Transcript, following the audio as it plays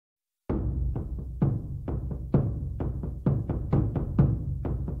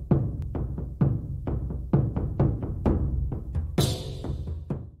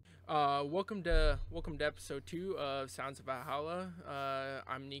Welcome to episode 2 of Sounds of Valhalla.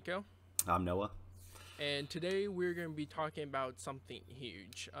 I'm Nico, I'm Noah. and today we're going to be talking about something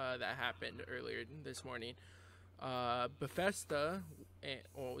huge that happened earlier this morning. Bethesda,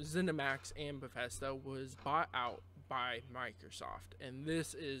 ZeniMax and Bethesda was bought out by Microsoft, and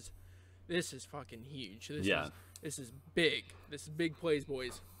this is fucking huge. This is big. This is big plays,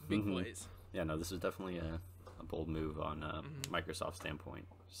 boys. Big plays. Yeah, no, this is definitely a bold move on Microsoft's standpoint.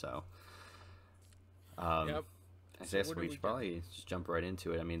 So, Yep. I guess we should probably just jump right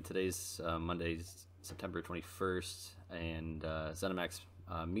into it. I mean, today's Monday's September 21st, and ZeniMax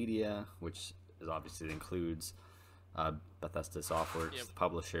Media, which is obviously includes Bethesda Softworks, the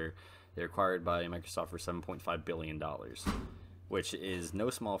publisher, they're acquired by Microsoft for $7.5 billion, which is no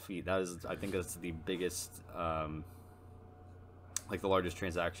small feat. That is, I think that's the biggest, like the largest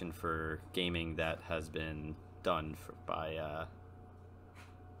transaction for gaming that has been done by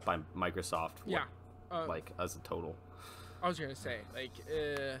Microsoft. Like as a total. I was gonna say, like,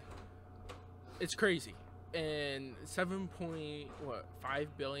 it's crazy, and 7.5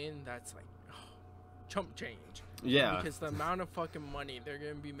 billion. That's like chump change. Yeah. Because the amount of fucking money they're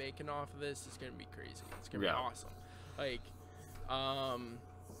gonna be making off of this is gonna be crazy. It's gonna be awesome. Like,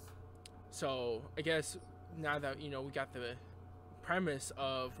 so I guess now that we got the premise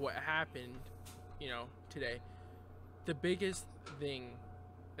of what happened, today, the biggest thing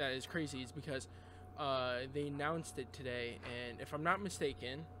that is crazy is because they announced it today, and if I'm not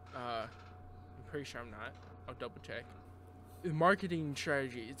mistaken, I'm pretty sure I'm not, I'll double check. The marketing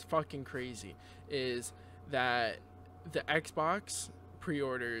strategy, it's fucking crazy, is that the Xbox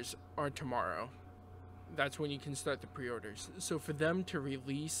pre-orders are tomorrow. That's when you can start the pre-orders. So for them to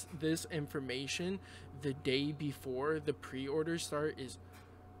release this information the day before the pre-orders start is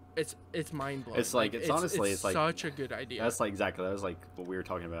it's mind-blowing. It's like it's honestly like such a good idea. That's like exactly, that was like what we were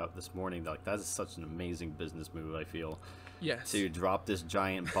talking about this morning. Like that is such an amazing business move, I feel. Yes. To drop this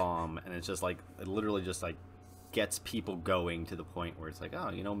giant bomb, and it's just like it literally just like gets people going to the point where it's like,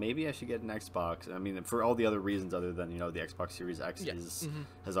 oh, maybe I should get an Xbox. I mean, for all the other reasons other than the Xbox Series X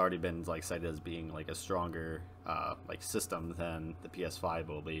has already been like cited as being like a stronger like system than the PS5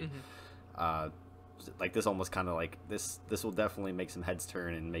 will be. Like this almost kind of like this will definitely make some heads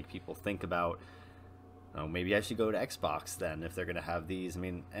turn and make people think about, maybe I should go to Xbox then if they're gonna have these. I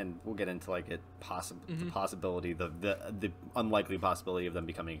mean, and we'll get into like the possibility, the unlikely possibility of them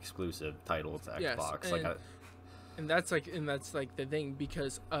becoming exclusive titles to Xbox. And that's like the thing,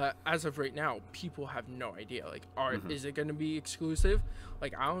 because as of right now, people have no idea. Like, is it going to be exclusive?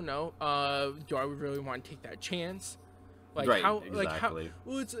 Like, I don't know. Do I really want to take that chance? Like, right, how? Exactly. Like, how?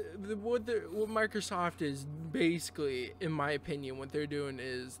 Well, it's what Microsoft is basically, in my opinion, what they're doing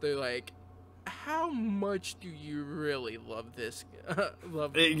is they're like, how much do you really love this?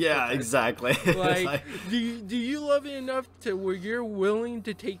 Yeah, exactly. Like, do you love it enough to where you're willing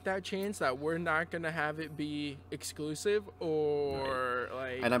to take that chance that we're not gonna have it be exclusive, or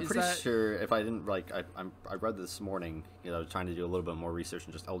like? And I'm pretty sure, if I didn't I read this morning, trying to do a little bit more research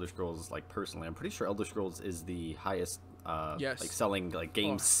on just Elder Scrolls, like personally, I'm pretty sure Elder Scrolls is the highest like selling like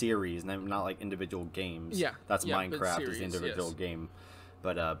game series, not like individual games. Yeah, that's Minecraft series, is the individual game.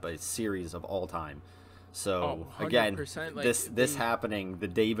 But it's series of all time. So again, like, this happening the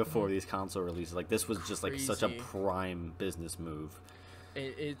day before these console releases, like this was just like such a prime business move.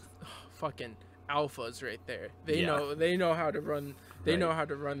 It's fucking alphas right there. They know how to run. They know how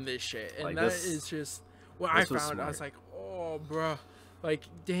to run this shit, and like that is just what I found. I was like, oh, bro, like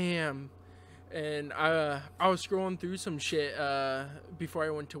damn. And I was scrolling through some shit before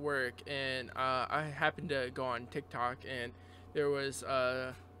I went to work, and I happened to go on TikTok, and there was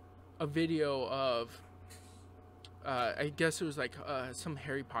a video of I guess it was like some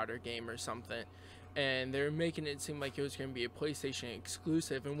Harry Potter game or something, and they were making it seem like it was going to be a PlayStation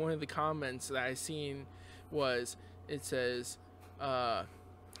exclusive, and one of the comments that I seen was, it says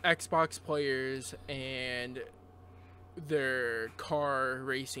Xbox players and their car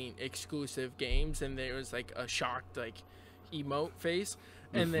racing exclusive games, and there was like a shocked like emote face.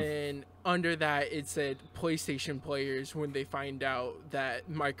 And then under that, it said PlayStation players when they find out that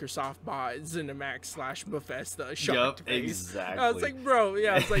Microsoft bought ZeniMax / Bethesda. Shocked face. Exactly. I was like, bro,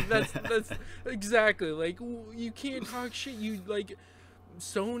 yeah, it's like that's exactly, like, you can't talk shit. You like,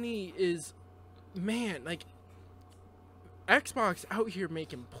 Sony is, man, like, Xbox out here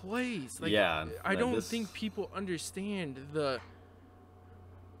making plays. Like, I don't think people understand the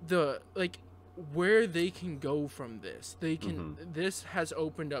like where they can go from this. They can this has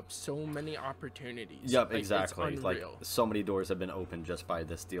opened up so many opportunities. Yep, like, exactly. Like so many doors have been opened just by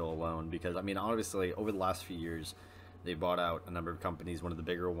this deal alone, because I mean, obviously over the last few years They bought out a number of companies. One of the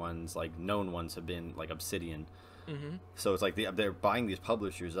bigger ones, like known ones, have been like Obsidian. So it's like they're buying these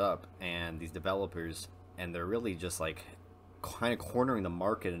publishers up and these developers, and they're really just like kind of cornering the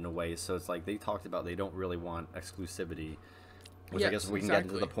market in a way. So it's like they talked about they don't really want exclusivity, which I guess we can get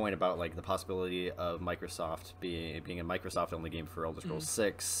into the point about like the possibility of Microsoft being a Microsoft only game for Elder Scrolls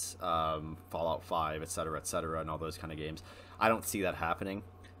 6, Fallout 5, etc., and all those kind of games. I don't see that happening,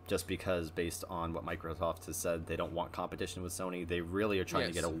 just because based on what Microsoft has said, they don't want competition with Sony. They really are trying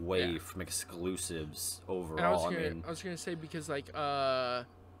to get away from exclusives overall. I was gonna say, because like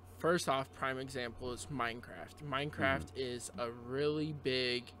first off, prime example is Minecraft. Minecraft is a really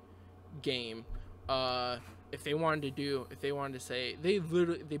big game. If they wanted to say, they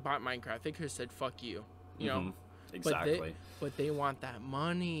bought Minecraft, they could have said fuck you, you know. Exactly. But they want that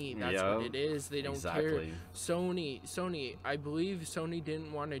money. That's what it is. They don't care. Sony, I believe Sony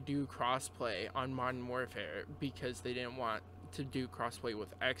didn't want to do crossplay on Modern Warfare because they didn't want to do crossplay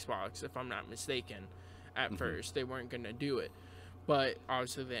with Xbox, if I'm not mistaken. At first, they weren't going to do it. But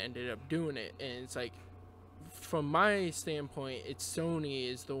obviously they ended up doing it. And it's like, from my standpoint, it's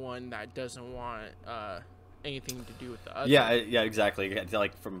Sony is the one that doesn't want anything to do with the other. Yeah, exactly.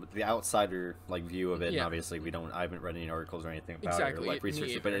 Like from the outsider like view of it, and obviously I haven't read any articles or anything about it or like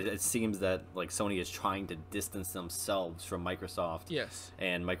research it, but it seems that like Sony is trying to distance themselves from Microsoft. Yes.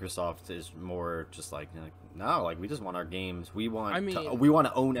 And Microsoft is more just like, no, like we just want our games. We want we want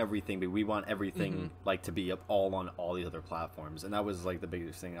to own everything, but we want everything like to be up all on all these other platforms. And that was like the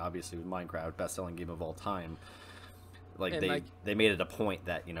biggest thing, obviously, with Minecraft, best-selling game of all time. Like they made it a point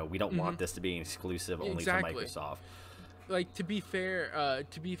that we don't want this to be an exclusive only to Microsoft. Like to be fair,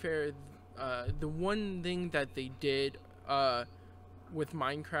 the one thing that they did with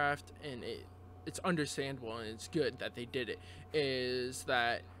Minecraft, and it's understandable and it's good that they did it, is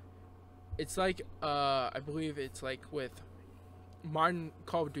that it's like I believe it's like with modern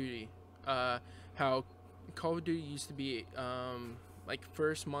Call of Duty, how Call of Duty used to be like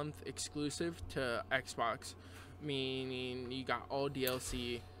first month exclusive to Xbox. Meaning you got all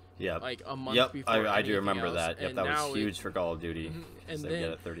DLC like a month before. I do remember else. that. Yep, that was huge for Call of Duty. And they then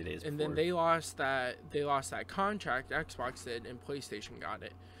get it 30 days and before. then they lost that contract, Xbox did, and PlayStation got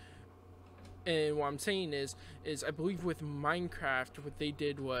it. And what I'm saying is I believe with Minecraft what they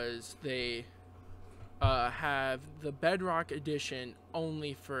did was they have the Bedrock edition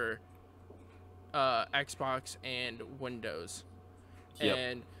only for Xbox and Windows.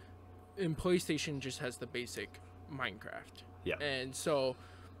 And PlayStation just has the basic Minecraft. And so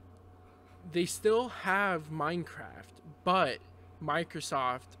they still have Minecraft, but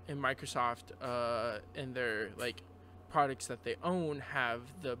Microsoft and their like products that they own have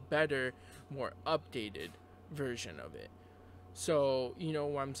the better, more updated version of it. So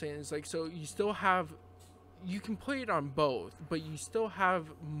what I'm saying is like, so you can play it on both, but you still have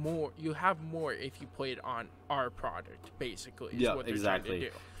more. You have more if you play it on our product, basically. Is what they're trying to do.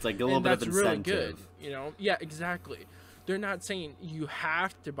 It's like a little bit of incentive. Really good, Yeah, exactly. They're not saying you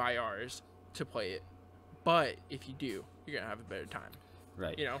have to buy ours to play it, but if you do, you're gonna have a better time.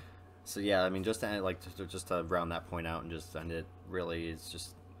 Right. So yeah, I mean, just to end, just to round that point out and just end it. Really, it's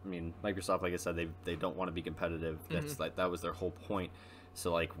just, I mean, Microsoft, like I said, they don't want to be competitive. That's like that was their whole point.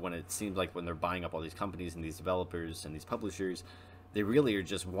 So like when it seems like when they're buying up all these companies and these developers and these publishers, they really are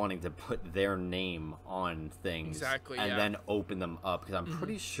just wanting to put their name on things and then open them up. Because I'm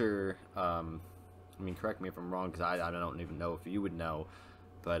pretty sure, I mean, correct me if I'm wrong, because I don't even know if you would know,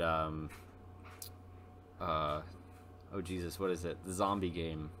 but oh Jesus, what is it? The zombie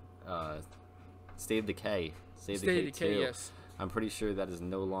game, State of Decay. State of Decay 2. Yes. I'm pretty sure that is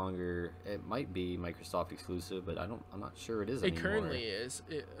no longer. It might be Microsoft exclusive, but I'm not sure it is anymore. It currently is.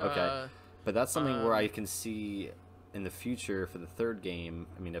 Okay, but that's something where I can see in the future for the third game.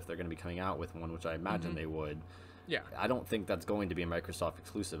 I mean, if they're going to be coming out with one, which I imagine they would. Yeah. I don't think that's going to be a Microsoft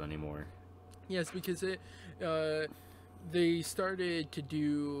exclusive anymore. Yes, because they started to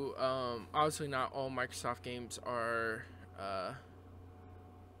do. Obviously, not all Microsoft games are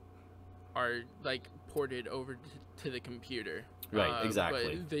like ported over to the computer. Right,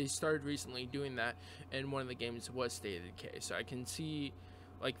 exactly. But they started recently doing that, and one of the games was State of Decay. So I can see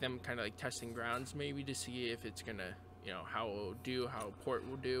like them kind of like testing grounds maybe to see if it's gonna, how it will do, how a port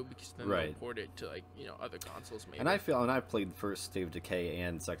will do, because then they'll port it to like, other consoles maybe. And I've played the first State of Decay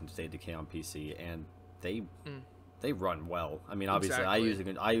and second State of Decay on PC, and they run well. I mean, obviously I use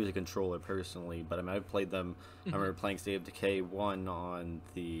a controller personally, but I mean, I've played them. I remember playing State of Decay 1 on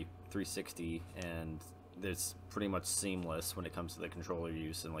the 360, and it's pretty much seamless when it comes to the controller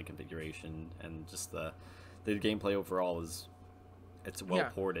use and like configuration, and just the gameplay overall is it's well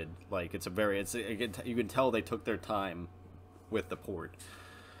ported. Like it's a very you can tell they took their time with the port.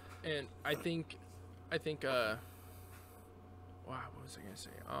 And I think wow, what was I gonna say?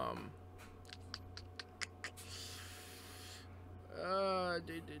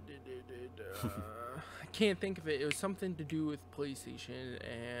 I can't think of it. It was something to do with PlayStation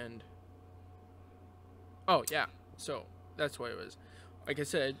and so that's what it was. Like I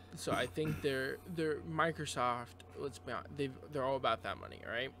said, so I think they're Microsoft. Let's be honest, they're all about that money,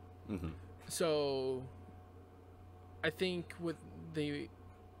 right? Mm-hmm. So I think what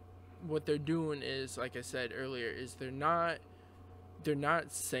they're doing is, like I said earlier, is they're not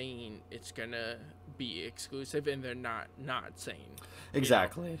saying it's gonna be exclusive, and they're not saying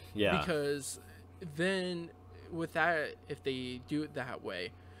exactly, yeah. Because then with that, if they do it that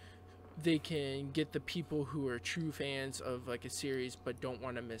way, they can get the people who are true fans of like a series but don't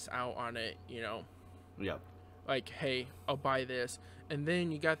want to miss out on it, Yep. Like, hey, I'll buy this. And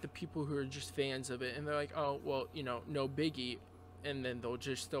then you got the people who are just fans of it, and they're like, oh, well, no biggie. And then they'll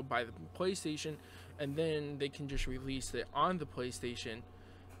just still buy the PlayStation, and then they can just release it on the PlayStation,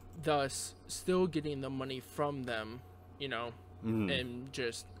 thus still getting the money from them, and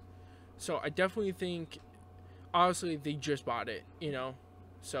just... So I definitely think, honestly, they just bought it,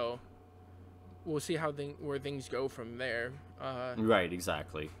 So we'll see where things go from there. Right,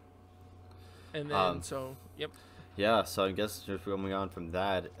 exactly. And then, yep. Yeah, so I guess just going on from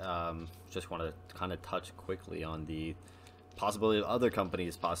that, just want to kind of touch quickly on the possibility of other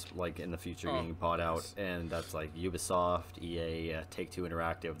companies like in the future getting bought out, and that's like Ubisoft, EA, Take-Two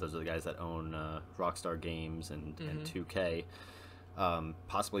Interactive. Those are the guys that own Rockstar Games and 2K,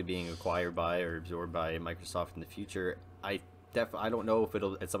 possibly being acquired by or absorbed by Microsoft in the future. I don't know if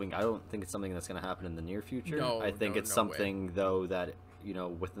it's something. I don't think it's something that's going to happen in the near future. I think it's something though that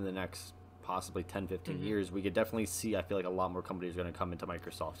within the next possibly 10-15 years, we could definitely see. I feel like a lot more companies are going to come into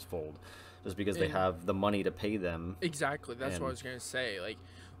Microsoft's fold, just because they have the money to pay them. Exactly, that's what I was going to say.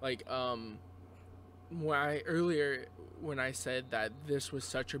 When I said that this was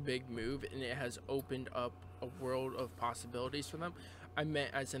such a big move and it has opened up a world of possibilities for them, I meant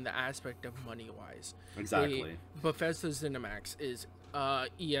as in the aspect of money-wise. Exactly. Bethesda ZeniMax is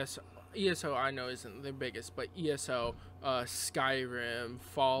ESO I know isn't the biggest, but ESO, Skyrim,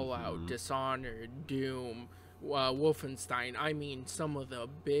 Fallout, Dishonored, Doom, Wolfenstein. I mean, some of the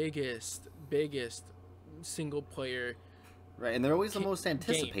biggest single player. Right, and they're always the most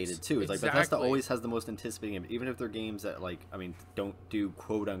anticipated games. Too. It's like Bethesda always has the most anticipated, even if they're games that don't do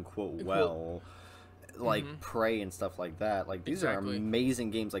quote unquote well. Like Prey and stuff like that. Like these are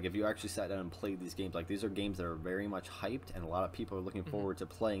amazing games. Like if you actually sat down and played these games, like these are games that are very much hyped, and a lot of people are looking forward to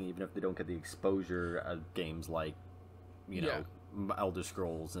playing, even if they don't get the exposure of games like, Elder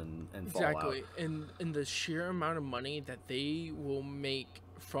Scrolls and Fallout. And the sheer amount of money that they will make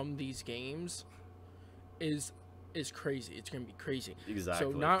from these games is crazy. It's gonna be crazy.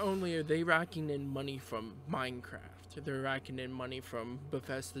 Exactly. So not only are they racking in money from Minecraft, they're racking in money from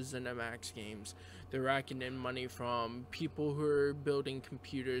Bethesda ZeniMax games. They're racking in money from people who are building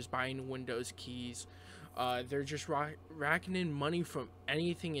computers, buying Windows keys. They're just racking in money from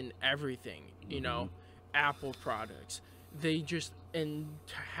anything and everything, Apple products. They just, and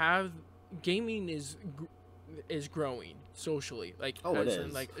to have gaming is growing socially, like it is.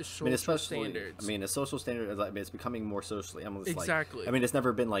 In, like social standards. A social standard is it's becoming more socially. Exactly. It's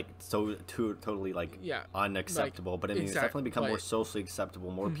never been totally unacceptable, but it's definitely become more socially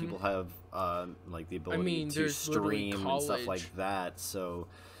acceptable. More people have the ability to stream and stuff like that. So,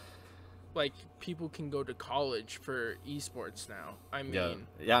 people can go to college for esports now. I mean,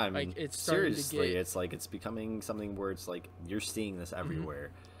 it's seriously, it's becoming something where it's like you're seeing this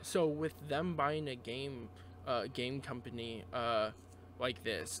everywhere. So with them buying a game company like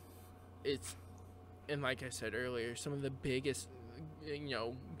this, and like I said earlier, some of the biggest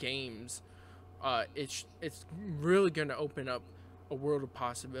games, it's really going to open up a world of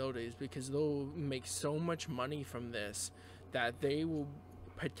possibilities, because they'll make so much money from this that they will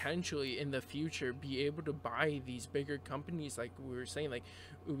potentially in the future be able to buy these bigger companies, like we were saying, like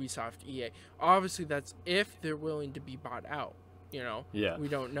Ubisoft, EA. Obviously that's if they're willing to be bought out. We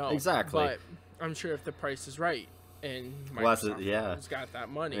don't know exactly, but I'm sure if the price is right and Microsoft has got that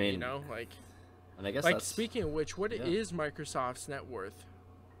money, and I guess speaking of which, what is Microsoft's net worth,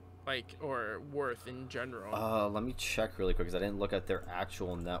 or worth in general? Let me check really quick, because I didn't look at their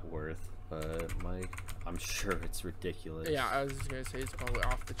actual net worth, but I'm sure it's ridiculous. Yeah, I was just gonna say it's probably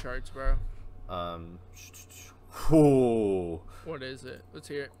off the charts, bro. Whoa. What is it? Let's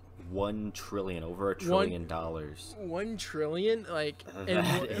hear it. 1 trillion, over $1 trillion. 1 trillion, like,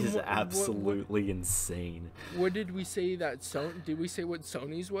 That is absolutely insane. What did we say that did we say what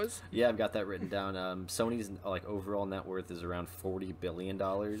Sony's was? Yeah, I've got that written down. Sony's like overall net worth is around $40 billion.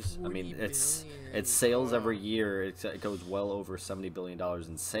 I mean, it's sales every year. It goes well over $70 billion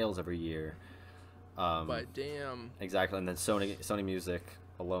in sales every year. But damn. Exactly, and then Sony Music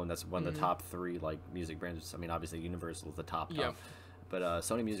alone, that's one of the top 3 like music brands. I mean, obviously Universal is the top. But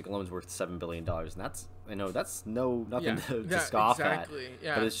Sony Music alone is worth $7 billion, and that's nothing to scoff at.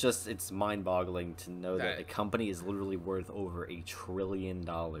 Yeah. But it's mind-boggling to know that a company is literally worth over $1 trillion.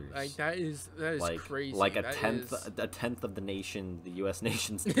 Like that is like, crazy. Like a tenth of the U.S.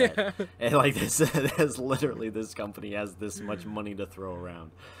 nation's debt, and like this is literally, this company has this much money to throw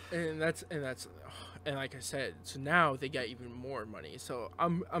around. And like I said, so now they got even more money. So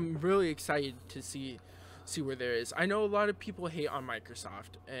I'm really excited to see where there is. I know a lot of people hate on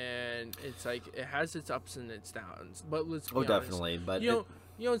Microsoft, and it's like it has its ups and its downs. But let's be honest, definitely. But you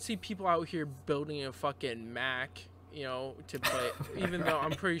don't see people out here building a fucking Mac, to play. Even though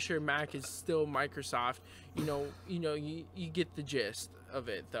I'm pretty sure Mac is still Microsoft. You get the gist of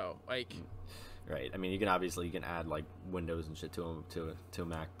it though. Like, right. I mean, you can add like Windows and shit to a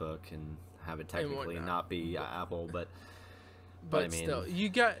MacBook and have it technically not be Apple, but I mean, still, you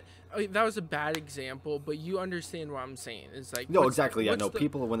got. That was a bad example, but you understand what I'm saying. It's like exactly. Yeah,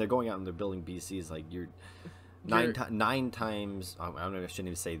 people when they're going out and they're building PCs, like you're nine times. I don't know. I shouldn't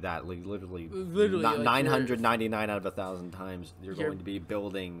even say that. Like literally 999 out of 1,000 times you're going to be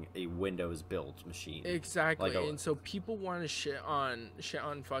building a Windows built machine. Exactly, and so people want to shit on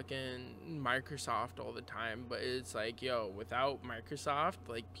fucking Microsoft all the time, but it's like, without Microsoft,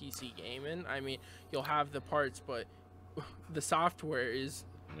 like PC gaming, I mean, you'll have the parts, but the software is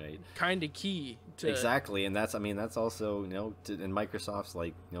kind of key to exactly. And that's also and Microsoft's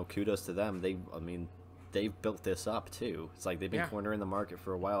like, kudos to them. They've built this up too. It's like they've been cornering the market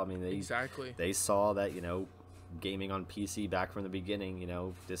for a while. I mean, they saw that gaming on PC back from the beginning,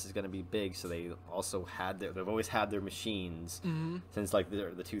 this is going to be big, so they also they've always had their machines since like the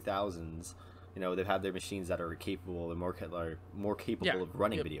 2000s. They've had their machines that are capable and more capable of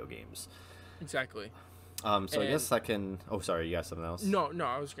running video games. Exactly. I guess I can. Oh, sorry, you got something else? No,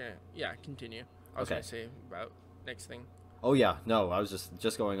 I was gonna. Yeah, continue. I was gonna say about next thing. Oh yeah, no, I was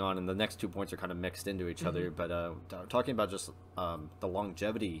just going on, and the next 2 points are kind of mixed into each other. But talking about just the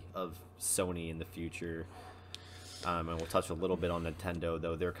longevity of Sony in the future, and we'll touch a little bit on Nintendo,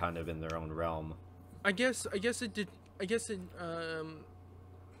 though they're kind of in their own realm. I guess it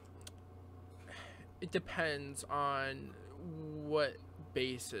depends on what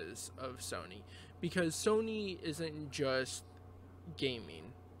basis of Sony, because Sony isn't just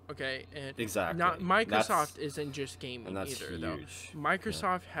gaming, okay? And exactly. Microsoft isn't just gaming either, huge. Though.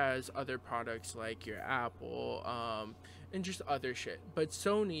 Microsoft has other products like your Apple, and just other shit. But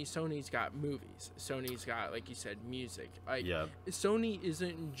Sony's got movies. Sony's got, like you said, music. Like, Sony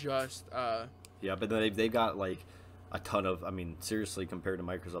isn't just but they've got like a ton of. I mean, seriously, compared to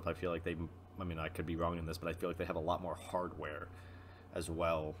Microsoft, I feel like I could be wrong in this, but I feel like they have a lot more hardware as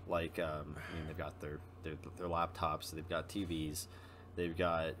well. Like they've got their laptops, they've got TVs, they've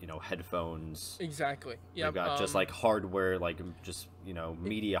got headphones. Exactly. Yeah. They've got just like hardware, like just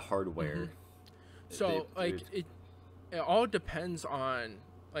media hardware. So it all depends on,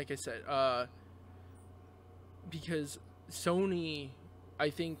 like I said, because Sony, I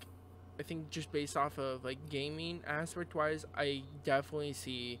think just based off of like gaming aspect wise, I definitely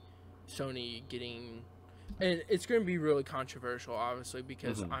see Sony getting. And it's going to be really controversial, obviously,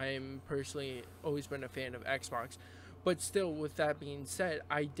 because I'm personally always been a fan of Xbox. But still, with that being said,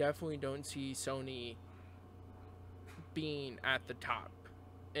 I definitely don't see Sony being at the top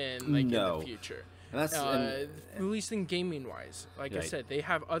in the future. At least in gaming-wise. Like I said, they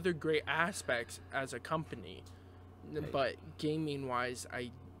have other great aspects as a company. But gaming-wise,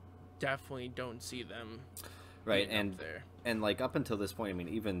 I definitely don't see them being up there. And like up until this point, I mean,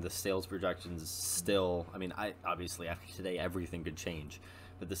 even the sales projections still. I mean, obviously after today, everything could change,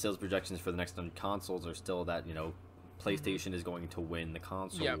 but the sales projections for the next consoles are still that PlayStation is going to win the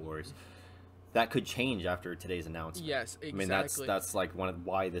console wars. That could change after today's announcement. Yes, exactly. I mean, that's like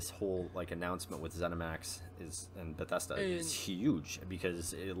why this whole like announcement with ZeniMax and Bethesda is huge,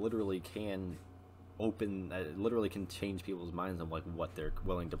 because it literally can can change people's minds on like what they're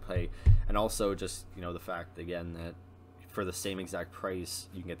willing to pay, and also just the fact again that for the same exact price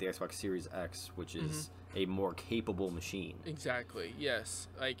you can get the Xbox Series X, which is a more capable machine. Exactly. Yes.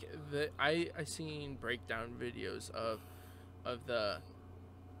 Like I seen breakdown videos of the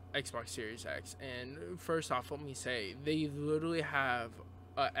Xbox Series X. And first off, let me say they literally have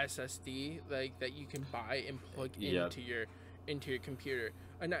a SSD like that you can buy and plug into your computer.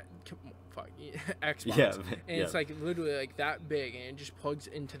 Not fuck Xbox. Yeah, And it's like literally like that big, and it just plugs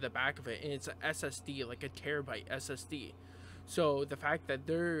into the back of it, and it's a SSD, like a terabyte SSD. So the fact that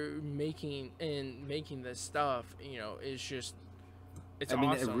they're making this stuff, you know, is just, it's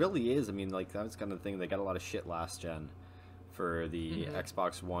awesome. It really is. I mean, like, that was kind of the thing. They got a lot of shit last gen for the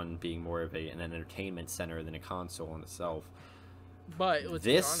Xbox One being more of an entertainment center than a console in itself. But let's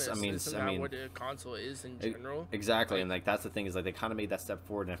be honest, isn't that what a console is in general? Exactly, like, and like that's the thing, is like they kind of made that step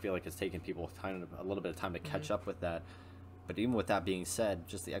forward, and I feel like it's taken people a little bit of time to catch up with that. But even with that being said,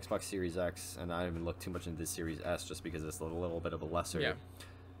 just the Xbox Series X, and I haven't looked too much into the Series S just because it's a little bit of a lesser. Yeah.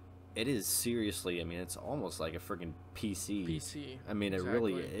 It is seriously, I mean, it's almost like a freaking PC. I mean, exactly. It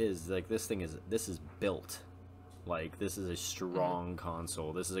really is. Like, this is built. Like, this is a strong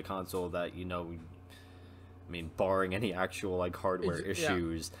console. This is a console that, you know, I mean, barring any actual, like, hardware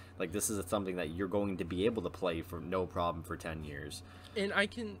issues, like, this is something that you're going to be able to play for no problem for 10 years. And I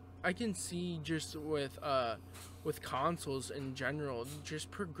can see just with consoles in general,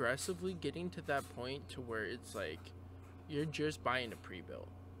 just progressively getting to that point to where it's like you're just buying a pre-built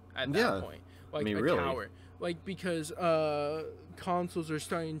at that point, like, I mean, a really tower, like, because consoles are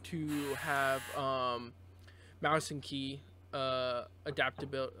starting to have mouse and key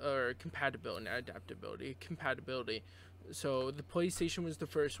adaptability or compatibility. So the PlayStation was the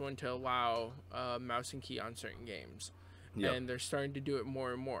first one to allow mouse and key on certain games. Yep. And they're starting to do it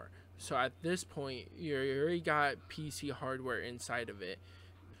more and more. So at this point, you already got PC hardware inside of it.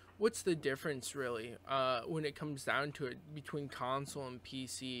 What's the difference, really, when it comes down to it, between console and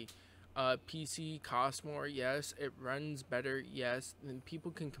PC? PC costs more, yes. It runs better, yes. And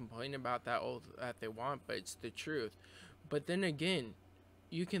people can complain about that all that they want, but it's the truth. But then again,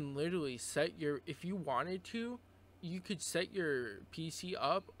 you can literally if you wanted to, you could set your PC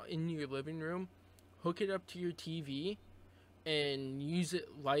up in your living room, hook it up to your TV, and use it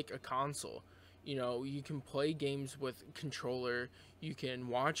like a console. You know, you can play games with controller, you can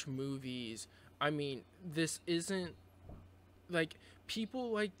watch movies. I mean, this isn't like,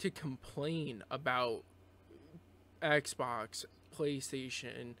 people like to complain about Xbox,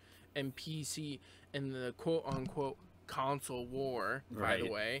 PlayStation, and PC and the quote unquote console war, by the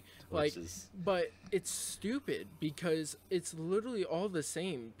way, like, but it's stupid because it's literally all the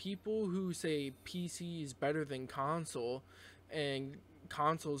same. People who say PC is better than console and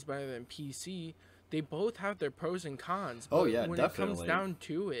console is better than PC, they both have their pros and cons. But when it comes down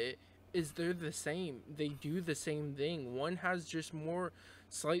to it, is they're the same. They do the same thing. One has just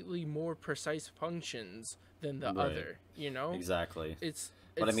slightly more precise functions than the other, you know? Exactly.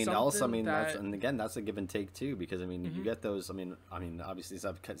 But I mean, also, I mean, that's a give and take too, because I mean, you get those. I mean, obviously, since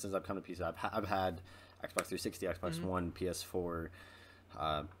I've come to PC, I've had Xbox 360, Xbox One, PS4.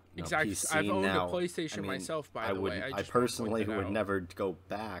 Exactly. PC I've owned now. a PlayStation myself, by the way. I personally would never go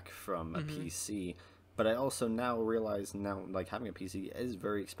back from a PC, but I also now realize like, having a PC is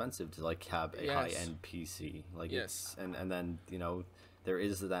very expensive to, like, have a high-end PC. Like, it's and then, you know, there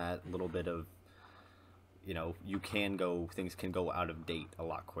is that little bit of, you know, things can go out of date a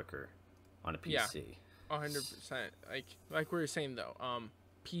lot quicker on a PC. Yeah, 100%. Like we were saying though,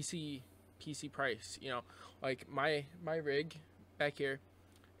 PC price, you know, like my rig back here,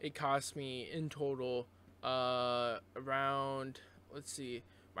 it cost me in total around, let's see,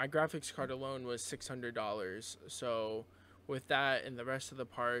 my graphics card alone was $600. So with that and the rest of the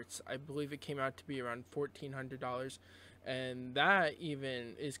parts, I believe it came out to be around $1,400. And that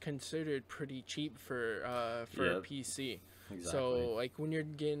even is considered pretty cheap for a PC. Exactly. So, like, when you're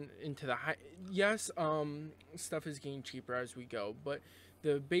getting into the high, stuff is getting cheaper as we go, but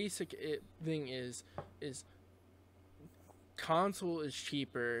the basic thing is console is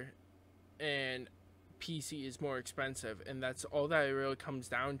cheaper and PC is more expensive, and that's all that it really comes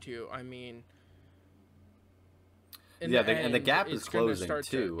down to. I mean, and the gap is closing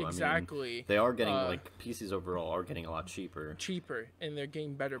too. Exactly. I mean, they are getting, like, PCs overall are getting a lot cheaper, and they're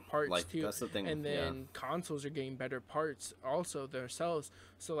getting better parts, like, too. That's the thing. And then consoles are getting better parts also themselves.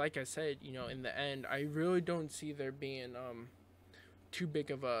 So, like I said, you know, in the end, I really don't see there being too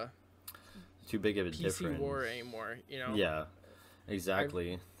big of a PC difference. War anymore. You know. Yeah,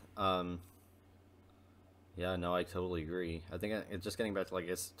 exactly. Yeah, no, I totally agree. I think it's just getting back to, like,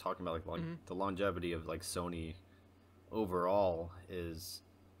 it's talking about like the longevity of, like, Sony overall is,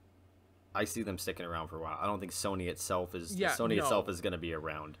 I see them sticking around for a while. I don't think Sony itself is going to be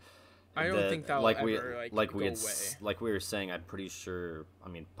around. I don't think that will ever go away. Like we were saying, I'm pretty sure, I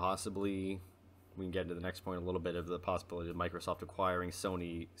mean, possibly we can get into the next point a little bit of the possibility of Microsoft acquiring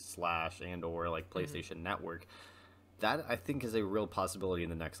Sony / and or like PlayStation Network. That I think is a real possibility in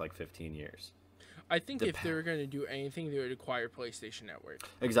the next like 15 years. I think if they were going to do anything, they would acquire PlayStation Network.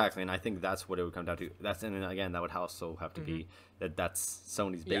 Exactly, and I think that's what it would come down to. And again, that would also have to be that's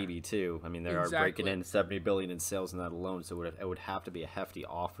Sony's baby too. I mean, they are breaking in 70 billion in sales in that alone, so it would have to be a hefty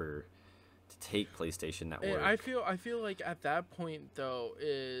offer to take PlayStation Network. And I feel like at that point though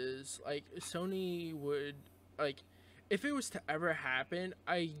is like Sony would like if it was to ever happen,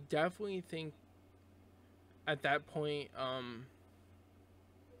 I definitely think at that point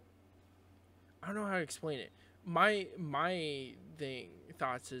I don't know how to explain it. My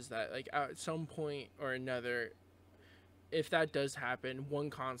thoughts is that like at some point or another, if that does happen, one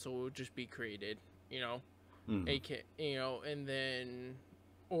console will just be created, you know, and then,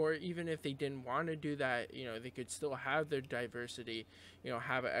 or even if they didn't want to do that, you know, they could still have their diversity, you know,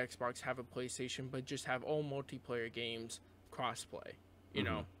 have an Xbox, have a PlayStation, but just have all multiplayer games crossplay, you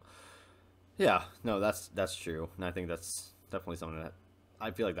know. Yeah, no, that's true, and I think that's definitely something that. I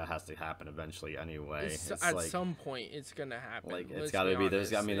feel like that has to happen eventually anyway. It's at like, some point, it's gonna happen. Like it's got to be.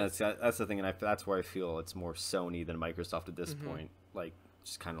 There's. I mean, that's the thing, and that's where I feel it's more Sony than Microsoft at this point. Like,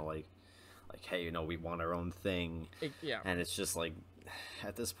 just kind of like, hey, you know, we want our own thing. And it's just like,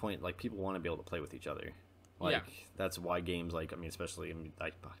 at this point, like people want to be able to play with each other. Like that's why games like especially I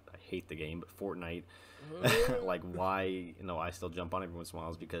hate the game, but Fortnite. Like why I still jump on every once in a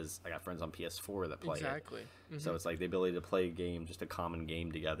while is because I got friends on PS4 that play it. So it's like the ability to play a game, just a common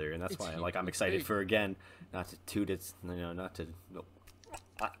game together, and that's why like I'm excited for again, not to toot it,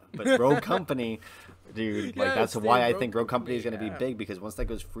 but Rogue Company, dude. Like that's why I think Rogue Company is going to be big, because once that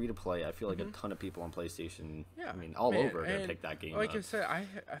goes free to play, I feel like a ton of people on PlayStation, all over, are going to pick that game. Like up. I said,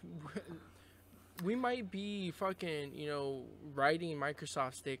 we might be fucking, riding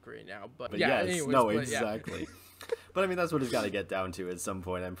Microsoft stick right now, but yeah, yes, anyways, exactly. But I mean, that's what it's got to get down to at some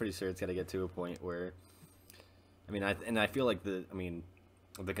point. I'm pretty sure it's got to get to a point where, I feel like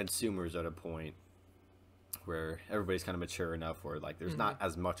the consumers are at a point where everybody's kind of mature enough where like there's not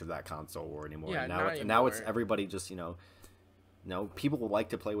as much of that console war anymore. Yeah, now it's everybody just people will like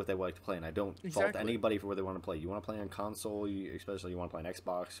to play what they like to play, and I don't fault anybody for what they want to play. You want to play on console, especially you want to play on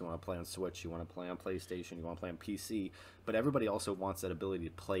Xbox, you want to play on Switch, you want to play on PlayStation, you want to play on PC, but everybody also wants that ability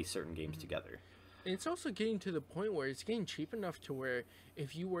to play certain games together. And it's also getting to the point where it's getting cheap enough to where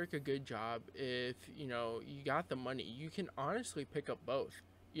if you work a good job, if you got the money, you can honestly pick up both.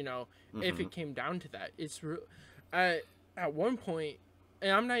 If it came down to that, it's at one point,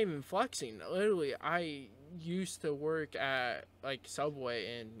 and I'm not even flexing. Literally, I used to work at like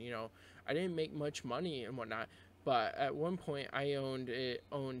Subway, and I didn't make much money and whatnot, but at one point I owned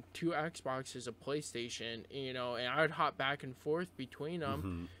 2 Xboxes, a PlayStation, and I would hop back and forth between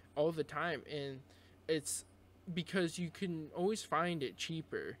them all the time, and it's because you can always find it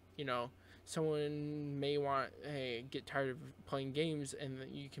cheaper. Someone may get tired of playing games, and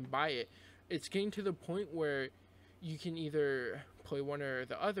you can buy it. It's getting to the point where you can either play one or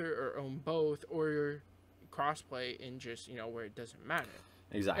the other, or own both, or crossplay, and just where it doesn't matter.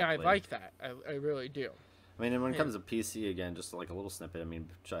 Exactly. And I like that. I really do. And when it comes to PC, again, just like a little snippet.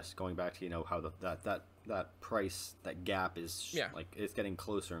 Just going back to how that price, that gap is like it's getting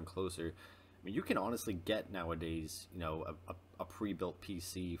closer and closer. You can honestly get nowadays, a pre-built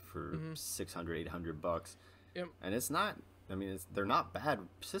PC for $600-$800. Yep. And it's not. They're not bad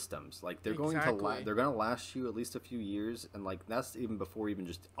systems. Like they're going to last you at least a few years, and like that's even before even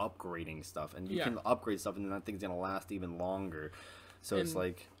just upgrading stuff. And you can upgrade stuff, and then that thing's gonna last even longer. So it's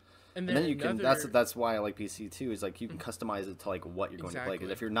like, and then you can. That's why I like PC too. Is like you can customize it to like what you're going to play. Because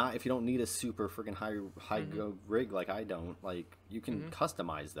if you don't need a super freaking high rig like I don't, like you can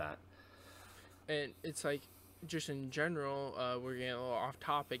customize that. And it's like, just in general, we're getting a little off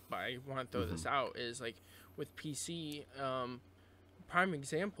topic, but I want to throw this out, is like with PC, prime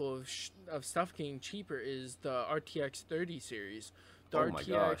example of stuff getting cheaper is the RTX 30 series. The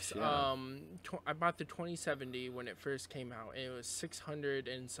RTX, I bought the 2070 when it first came out, and it was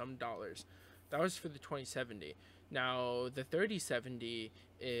 $600 and some dollars. That was for the 2070. Now the 3070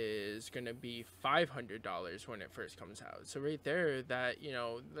 is gonna be $500 when it first comes out. So right there,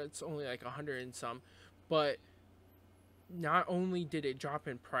 that's only like $100 and some. But not only did it drop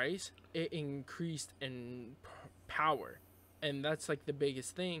in price, it increased in power, and that's like the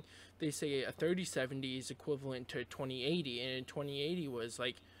biggest thing. They say a 3070 is equivalent to a 2080, and a 2080 was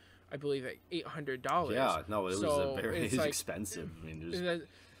like, I believe, like $800. Yeah, no, it was very expensive.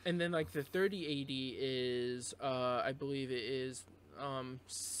 And then like the 3080 is, I believe it is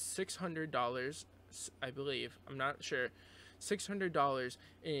 $600. I believe, I'm not sure. $600,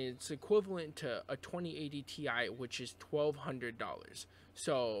 and it's equivalent to a 2080 Ti, which is $1,200.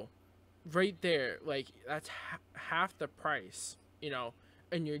 So right there, like, that's half the price,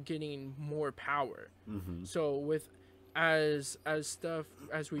 and you're getting more power. So with as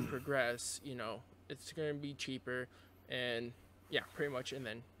we progress, it's gonna be cheaper, and yeah, pretty much. And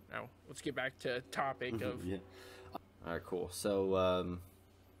then now let's get back to topic of Yeah. All right, cool. So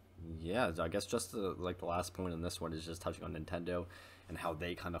yeah, I guess just the last point on this one is just touching on Nintendo and how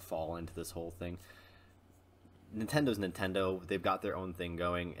they kind of fall into this whole thing. Nintendo's Nintendo. They've got their own thing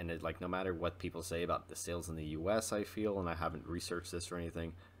going, and it, like, no matter what people say about the sales in the US, I feel, and I haven't researched this or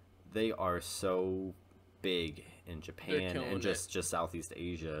anything, they are so big in Japan and just Southeast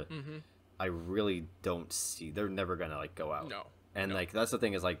Asia. I really don't see, they're never gonna like go out. No. And like that's the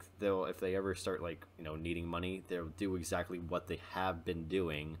thing is, like, they'll, if they ever start, like, needing money, they'll do exactly what they have been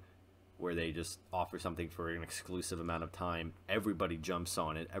doing, where they just offer something for an exclusive amount of time. Everybody jumps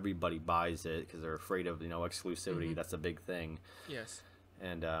on it. Everybody buys it because they're afraid of, exclusivity. That's a big thing. Yes.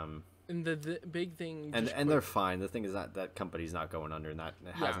 And the big thing. And they're fine. The thing is that company's not going under, and that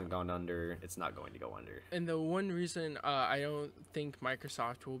it hasn't gone under. It's not going to go under. And the one reason I don't think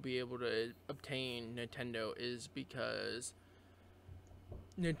Microsoft will be able to obtain Nintendo is because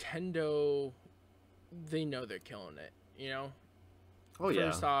Nintendo, they know they're killing it. Oh,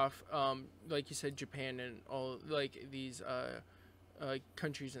 yeah. First off, like you said, Japan and all, like, these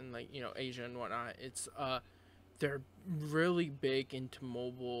countries in, like, Asia and whatnot, it's they're really big into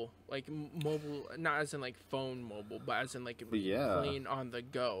mobile, like mobile, not as in like phone mobile, but as in like playing on the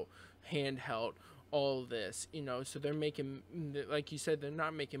go, handheld, all this, so they're making, like you said, they're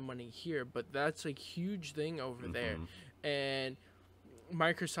not making money here, but that's a huge thing over there. And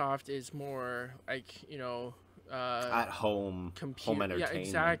Microsoft is more like, at home, home entertainment. Yeah,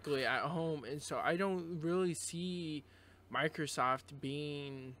 exactly, at home. And so I don't really see Microsoft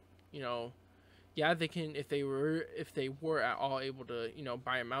being, yeah, they can, if they were at all able to,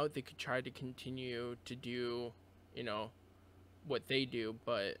 buy them out, they could try to continue to do, what they do,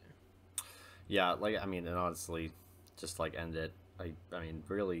 but yeah, like, I mean, and honestly, just like end it. I mean,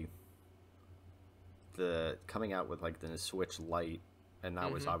 really, the coming out with like the Switch Lite, and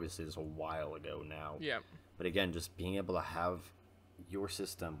that was obviously this a while ago now. Yeah. But again, just being able to have your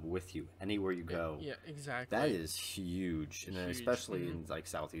system with you anywhere you go. Yeah, exactly. That is huge, and especially in like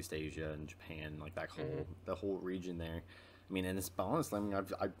Southeast Asia and Japan, like that whole the whole region there. I mean, and it's honestly, I mean,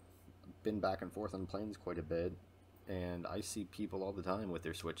 I've been back and forth on planes quite a bit, and I see people all the time with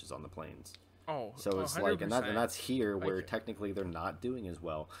their Switches on the planes. Oh, so it's 100%. like, and that's here where technically they're not doing as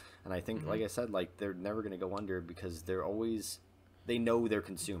well. And I think, like I said, like, they're never going to go under because they know their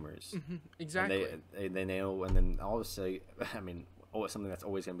consumers. Exactly. And they know, and then obviously, I mean, something that's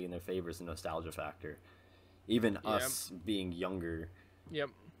always going to be in their favor is the nostalgia factor. Even us being younger,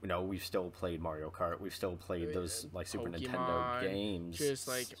 we've still played Mario Kart. We've still played those like Super Nintendo games. Just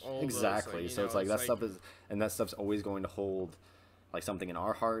like all exactly. Those, so it's like that stuff is, and that stuff's always going to hold like something in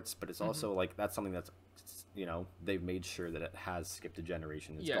our hearts. But it's also like that's something that's, they've made sure that it has skipped a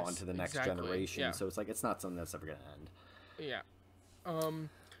generation. It's gone to the next generation. Yeah. So it's like it's not something that's ever going to end. Yeah.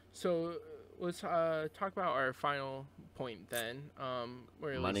 So let's talk about our final point then.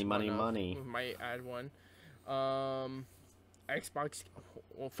 Money. We might add one. Xbox.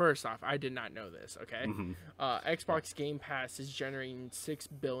 Well, first off, I did not know this. Okay. Xbox Game Pass is generating $6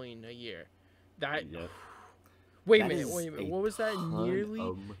 billion a year. Wait a minute. What was that?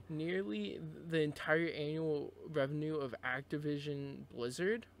 Nearly the entire annual revenue of Activision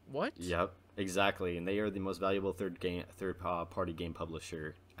Blizzard. What? Yep. Exactly, and they are the most valuable third-party game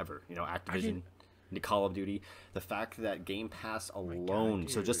publisher ever. Activision, Call of Duty. The fact that Game Pass alone,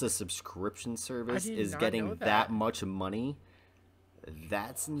 so just a subscription service, is getting that much money,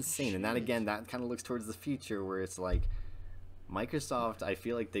 that's insane. And that kind of looks towards the future, where it's like Microsoft. I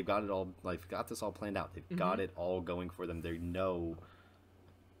feel like they've got it all, like, got this all planned out. They've got it all going for them. They know.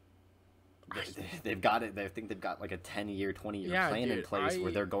 They've got it. I think they've got like a 10-year, 20-year plan in place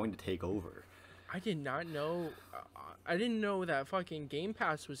where they're going to take over. I did not know. I didn't know that fucking Game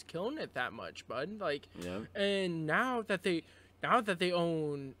Pass was killing it that much, bud. Like, and now that they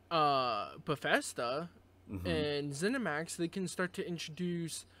own Bethesda and ZeniMax, they can start to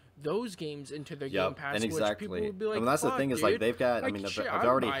introduce those games into their Game Pass, and exactly. Which people would be like, that's the thing, dude. Is like they've got. Like, I mean, shit, I've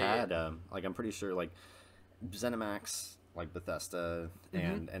already had. Like, I'm pretty sure like ZeniMax, like Bethesda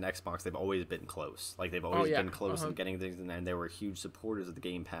and Xbox, they've always been close. Like, they've always been close in getting things, and they were huge supporters of the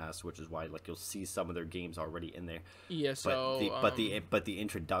Game Pass, which is why, like, you'll see some of their games already in there. Yeah. But the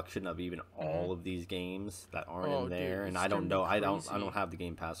introduction of even all of these games that aren't in there, and I don't know, I don't have the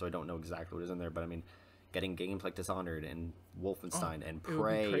Game Pass, so I don't know exactly what is in there. But I mean, getting games like Dishonored and Wolfenstein and it would be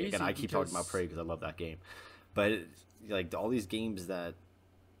Prey. crazy Again, I keep talking about because- Prey because I love that game, but like all these games that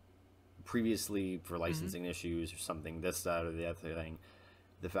previously for licensing issues or something, this, that, or the other thing,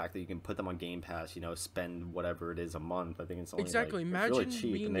 the fact that you can put them on Game Pass, you know, spend whatever it is a month. I think it's only Exactly. like, it's really Imagine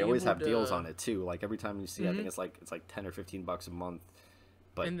cheap, being and they always able have deals to- on it too. Like every time you see, I think it's like $10 or $15 a month.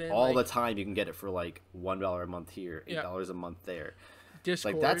 But And then, all like- the time you can get it for like $1 a month here, $8 a month there.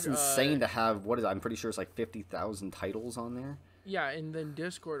 Discord, Like that's insane to have. What is? I'm pretty sure it's like 50,000 titles on there. Yeah, and then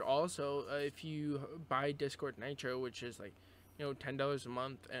Discord also, if you buy Discord Nitro, which is like, you know, $10 a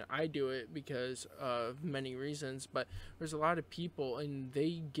month, and I do it because of many reasons, but there's a lot of people, and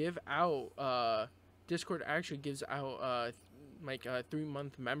they give out, Discord actually gives out, like a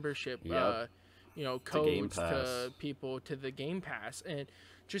 3-month membership, Yep. you know, Game codes Pass. to people to the Game Pass, and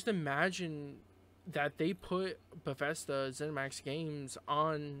just imagine that they put Bethesda ZeniMax games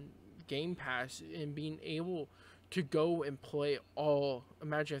on Game Pass and being able to go and play all.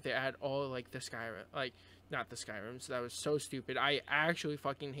 Imagine if they add all like the Skyrim, like not the Skyrims. That was so stupid. I actually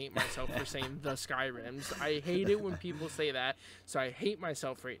fucking hate myself for saying the Skyrims. I hate it when people say that, so I hate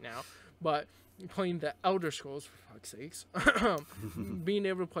myself right now. But playing the Elder Scrolls, for fuck's sakes, being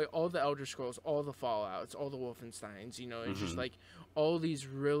able to play all the Elder Scrolls, all the Fallouts, all the Wolfensteins, you know, it's just like all these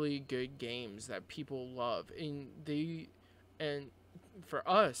really good games that people love, and for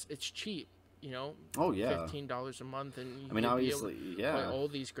us, it's cheap. You know, Oh yeah. $15 a month, and you I mean, could be obviously, able to play yeah. all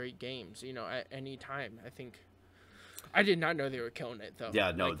these great games. You know, at any time. I think I did not know they were killing it though.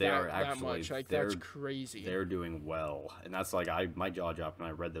 Yeah, no, like they are that actually. much. Like they're that's crazy. They're doing well, and that's like my jaw dropped when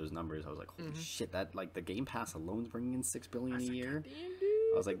I read those numbers. I was like, holy shit! That like the Game Pass alone's bringing in $6 billion a year. Damn, dude.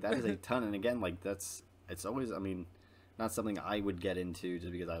 I was like, that is a ton. And again, like it's always. I mean, not something I would get into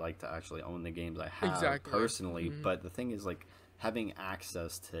just because I like to actually own the games I have Exactly. personally. But the thing is, like having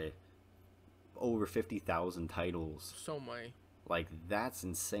access to over 50,000 titles, So many. like that's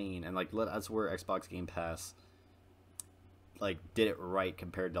insane. And like that's where Xbox Game Pass like did it right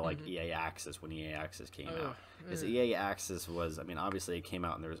compared to like EA Access when EA Access came out. Because EA Access was, I mean, obviously it came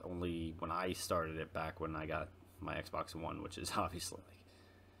out and there was only when I started it back when I got my Xbox One, which is obviously like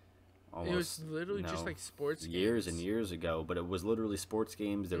almost It was literally just like sports years games. and years ago. But it was literally sports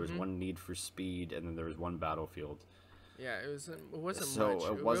games. There was one Need for Speed, and then there was one Battlefield. Yeah, it wasn't So much.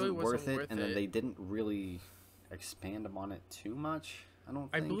 it wasn't really worth wasn't it, and then they didn't really expand on it too much. I don't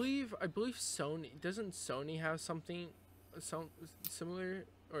I think. believe Sony doesn't Sony have something similar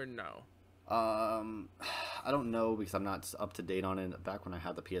or no? I don't know because I'm not up to date on it. Back when I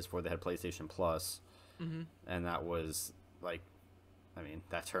had the PS4, they had PlayStation Plus, and that was like, I mean,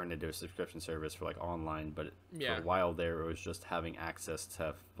 that turned into a subscription service for like online. But Yeah. for a while there, it was just having access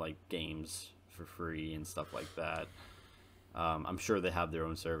to like games for free and stuff like that. I'm sure they have their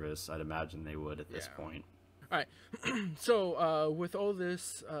own service. I'd imagine they would at this Yeah. point. All right. So with all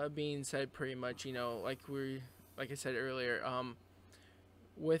this being said, pretty much, you know, like I said earlier,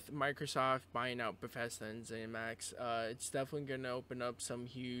 with Microsoft buying out Bethesda and ZeniMax, it's definitely going to open up some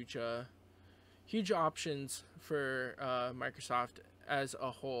huge options for Microsoft as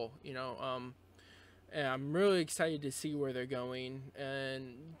a whole. You know, and I'm really excited to see where they're going,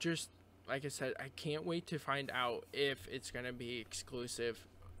 and just like I said, I can't wait to find out if it's going to be exclusive.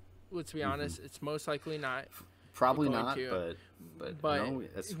 Let's be honest, it's most likely not. Probably going not, to, but no,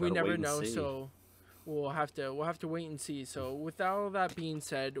 it's we gotta never wait and know. see. So we'll have to wait and see. So with all that being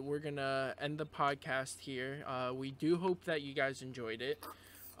said, we're gonna end the podcast here. We do hope that you guys enjoyed it.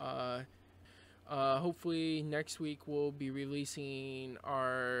 Hopefully next week we'll be releasing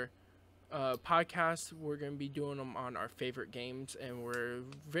our podcast. We're going to be doing them on our favorite games, and we're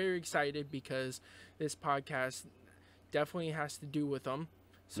very excited because this podcast definitely has to do with them.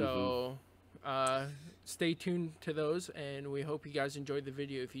 So stay tuned to those, and we hope you guys enjoyed the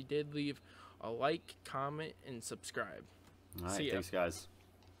video. If you did, leave a like, comment, and subscribe. All right, See ya. thanks guys.